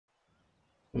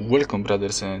Welcome,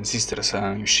 brothers and sisters,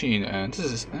 I'm Shin, and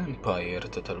this is Empire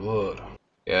Total War.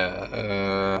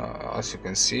 As you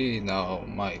can see, now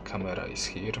my camera is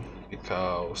here,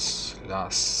 because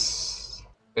last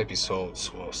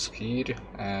episodes was here,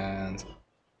 and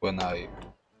when I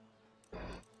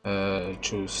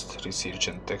choose research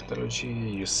and technology,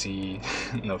 you see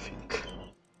nothing.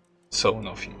 So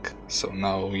nothing. So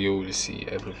now you will see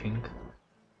everything.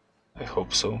 I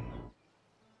hope so.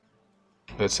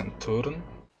 Let's end turn.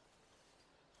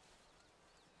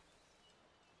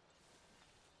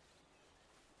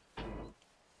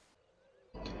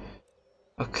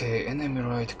 Okay, enemy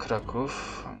right Krakow,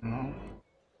 no.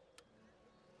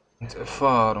 And a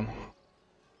farm.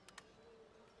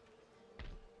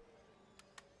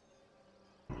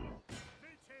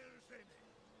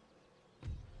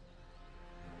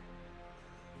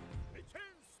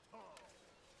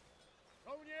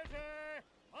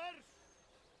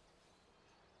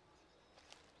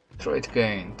 Trade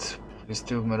gained. Plus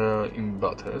 2 mirror in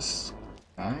battles.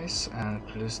 Nice, and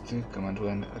plus 2 command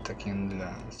when attacking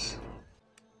lands.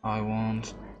 I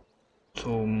want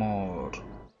 2 more.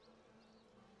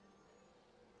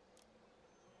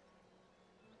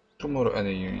 2 more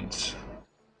any units.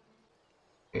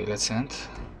 Okay, let's end.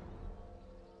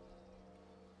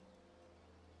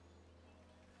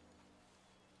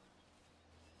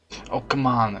 Oh, come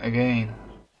on, again.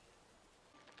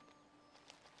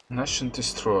 Nation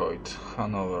destroyed.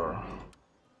 Hanover.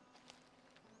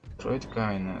 Trade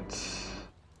gained.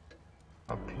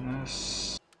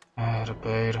 Happiness.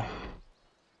 Repair.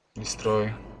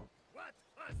 Destroy.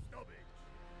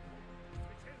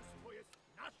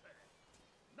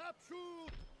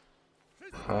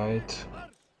 Hide.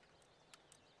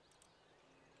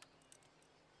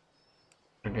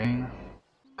 Again.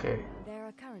 Okay. There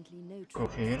are currently no Go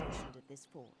troops here. stationed at this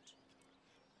fort.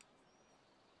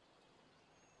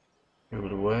 We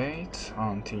will wait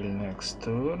until next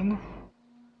turn.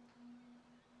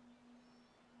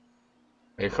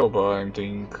 I hope I'm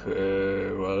doing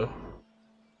well.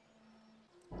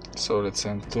 So let's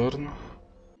end turn.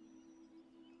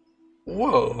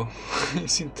 Whoa,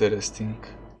 it's interesting.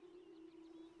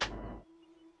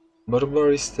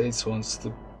 Barbary States wants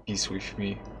to peace with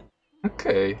me.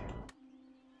 Okay.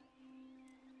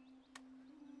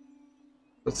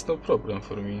 That's no problem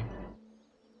for me.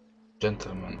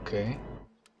 Gentlemen, okay.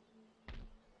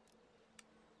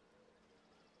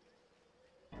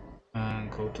 And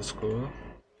go to school.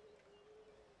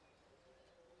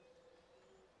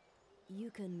 You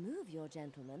can move your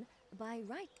gentleman by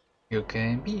right. You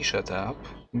can be shut up.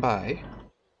 Bye.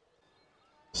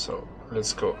 So,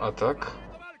 let's go attack.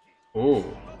 Ooh.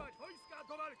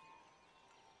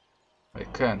 I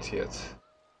can't yet.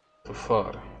 Too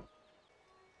far.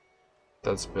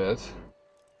 That's bad.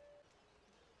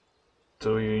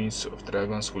 2 units of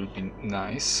dragons will be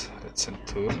nice. Let's end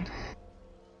turn.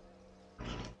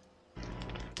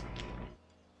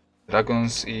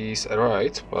 Dragons is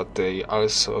alright, but they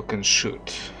also can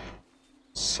shoot.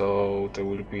 So they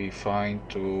will be fine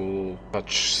to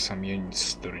patch some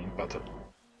units during battle.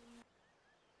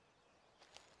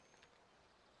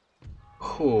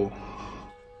 Who?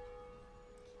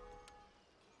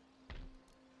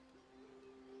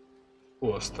 Who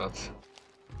was that?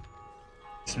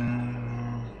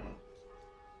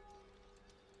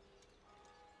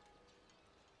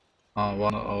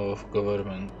 One of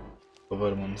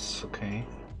governments, okay.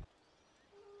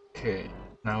 Okay,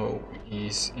 now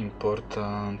is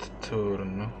important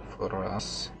turn for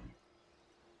us.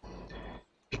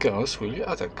 Because we'll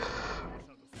attack.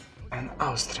 And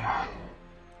Austria.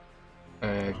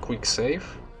 Quick save.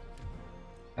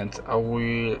 And I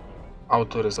will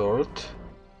auto resort.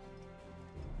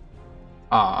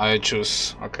 I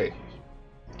choose. Okay.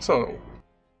 So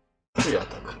we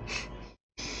attack.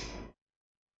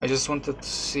 I just wanted to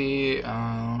see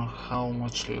how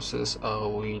much losses I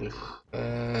will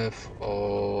have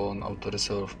on auto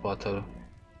resolve battle.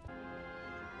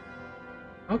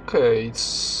 Okay,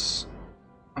 it's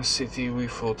a city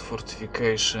without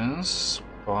fortifications,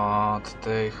 but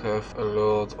they have a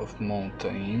lot of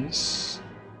mountains.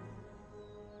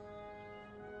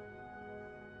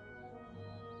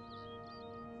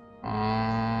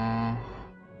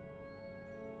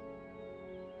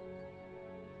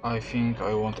 I think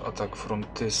I won't attack from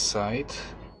this side.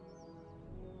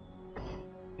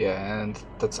 Yeah, and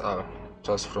that's all.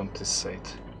 Just from this side.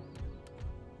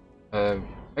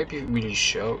 Maybe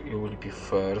militia, it will be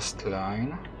first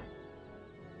line.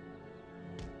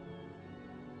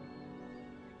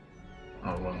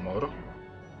 Or one more.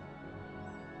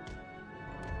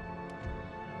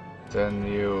 Then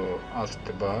you at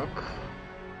the back.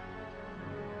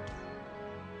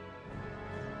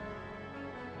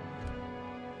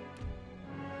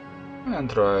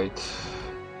 And right.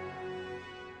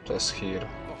 Just here. The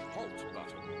Halt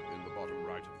button in the bottom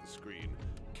right of the screen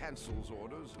cancels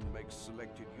orders and makes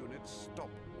selected units stop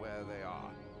where they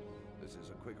are. This is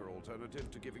a quicker alternative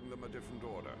to giving them a different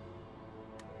order.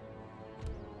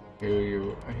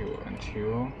 You, and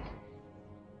you.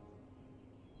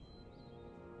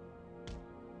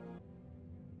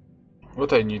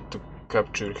 What I need to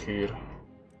capture here?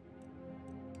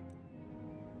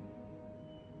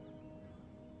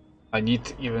 I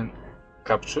need even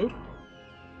capture?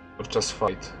 Or just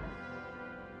fight?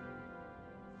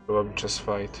 Probably just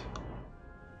fight.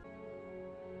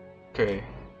 Okay.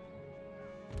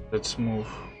 Let's move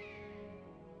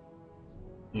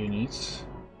units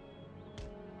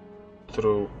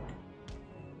through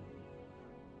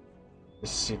the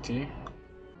city.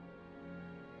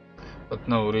 But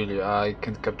no, really, I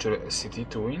can't capture a city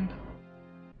to win.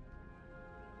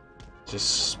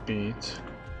 Just speed.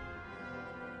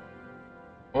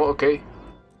 Oh, okay.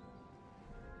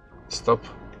 Stop.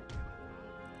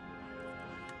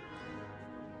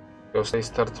 Because I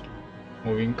start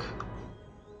moving.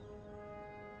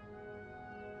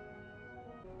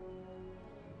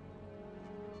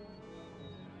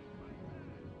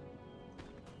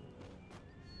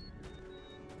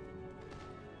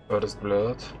 First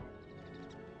blood.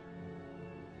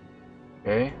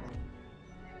 Okay.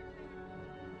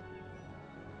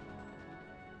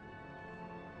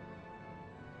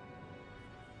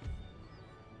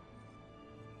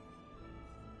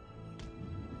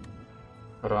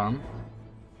 Run.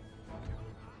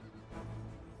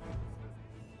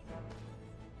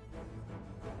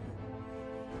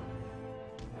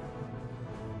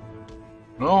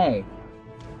 No.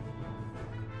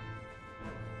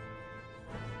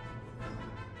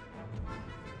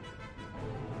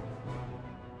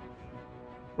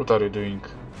 What are you doing?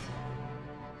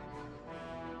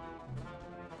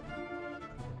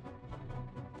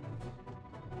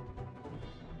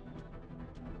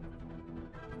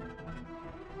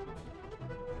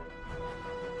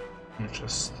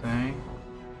 Interesting.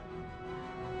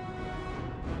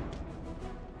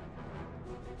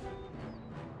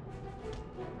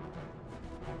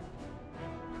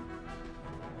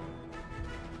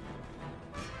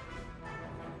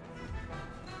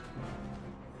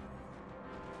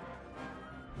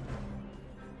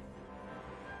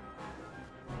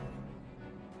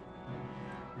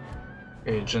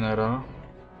 Okay, general.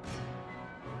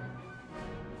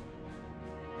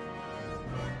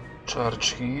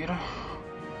 Charge here.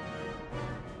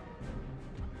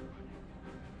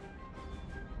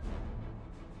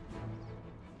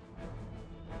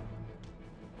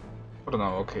 For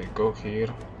now, okay, go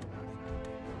here.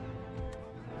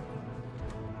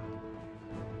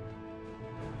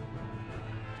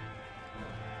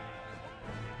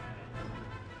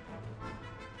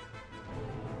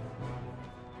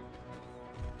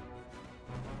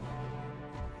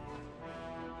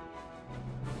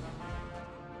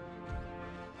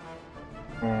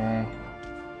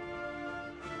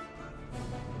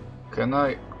 Can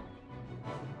I?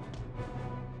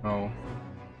 No.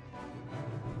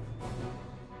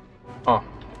 Oh.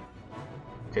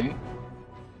 Okay.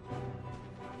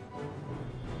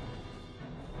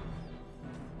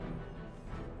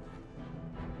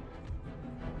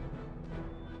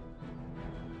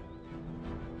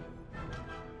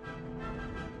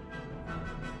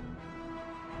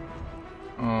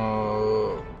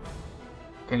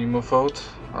 Can you move out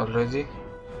already?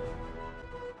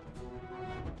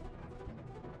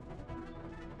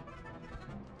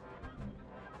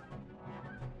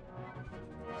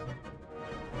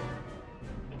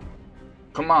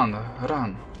 Come on,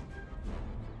 run.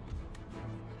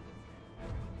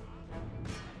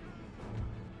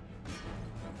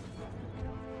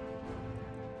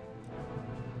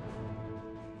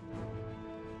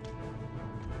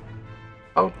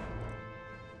 Oh.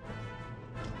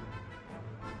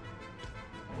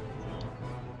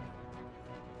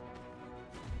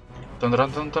 Don't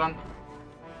run, don't run.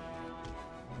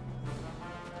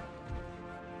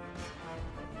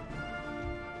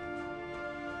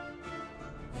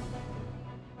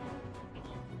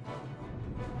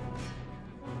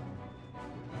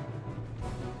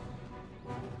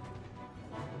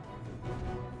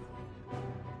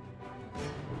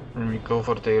 Let me go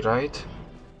for the right.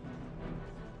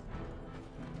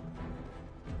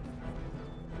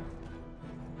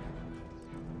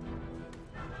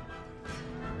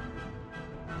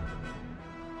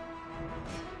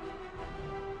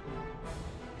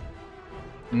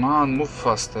 Man, move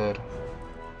faster.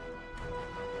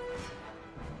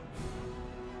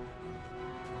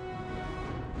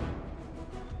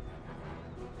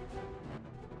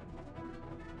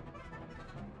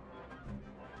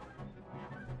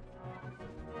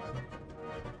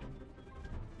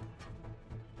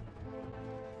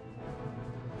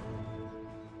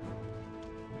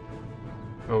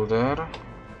 Go there.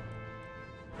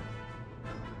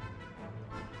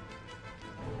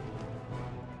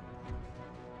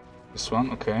 This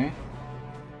one, okay.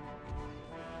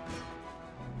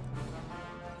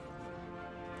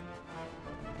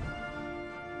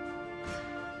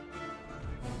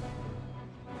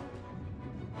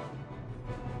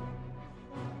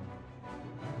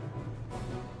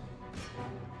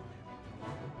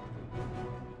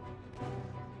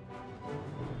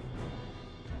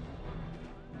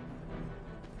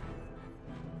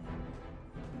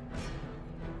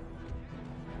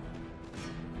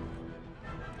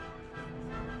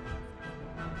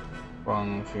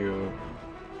 One of you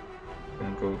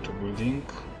can go to building.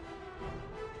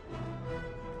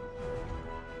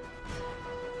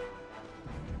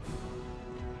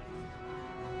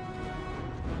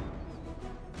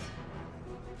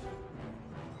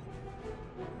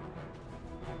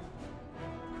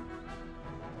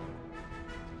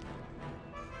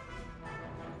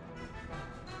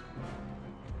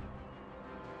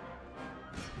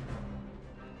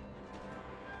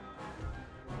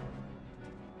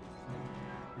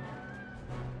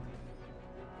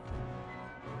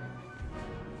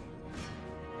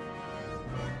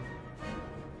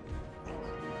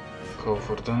 Go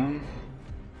for them.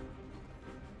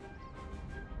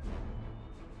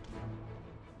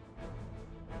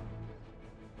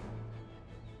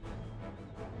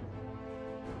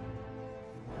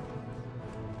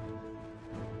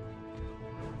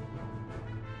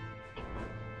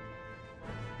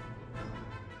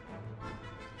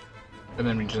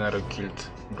 Enemy general killed.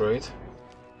 Great.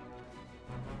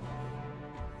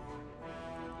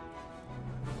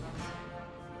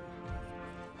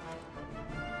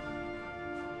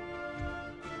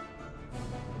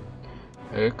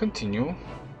 Continue,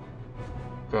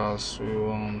 because we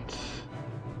want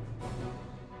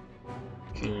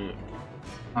kill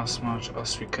as much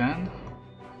as we can.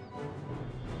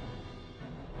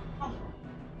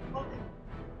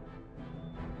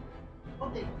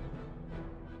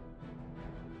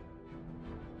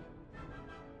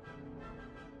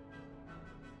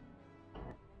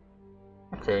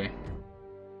 Okay.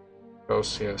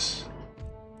 Close, yes.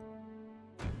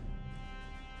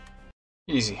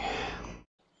 Easy.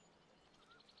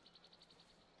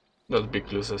 Not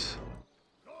big losses.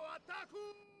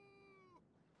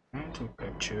 And to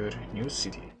capture new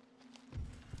city.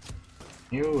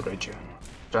 New region.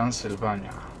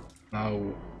 Transylvania. Now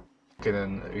we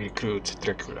can recruit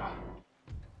Dracula.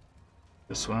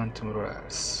 Just one tomorrow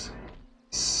else.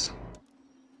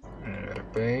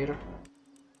 Repair.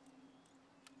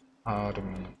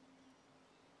 Army.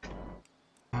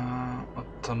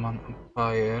 Ottoman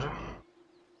Empire.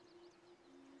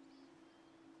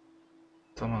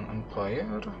 Ottoman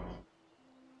Empire.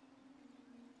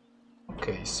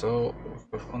 Okay, so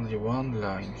we have only one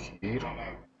line here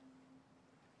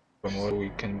from where we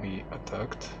can be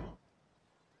attacked.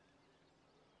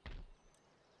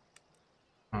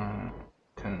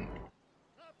 Can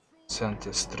send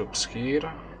his troops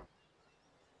here.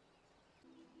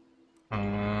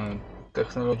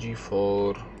 Technology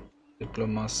for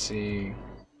diplomacy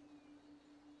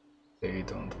they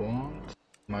don't want.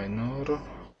 Minor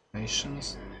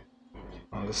nations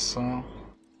also.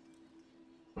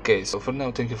 Okay, so for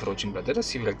now, thank you for watching, brothers.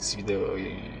 If you like this video,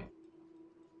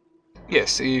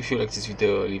 if you like this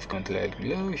video, leave a comment like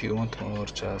below. If you want more,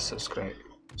 just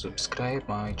subscribe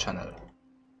my channel.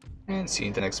 And see you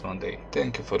in the next Monday.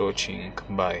 Thank you for watching.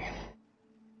 Bye.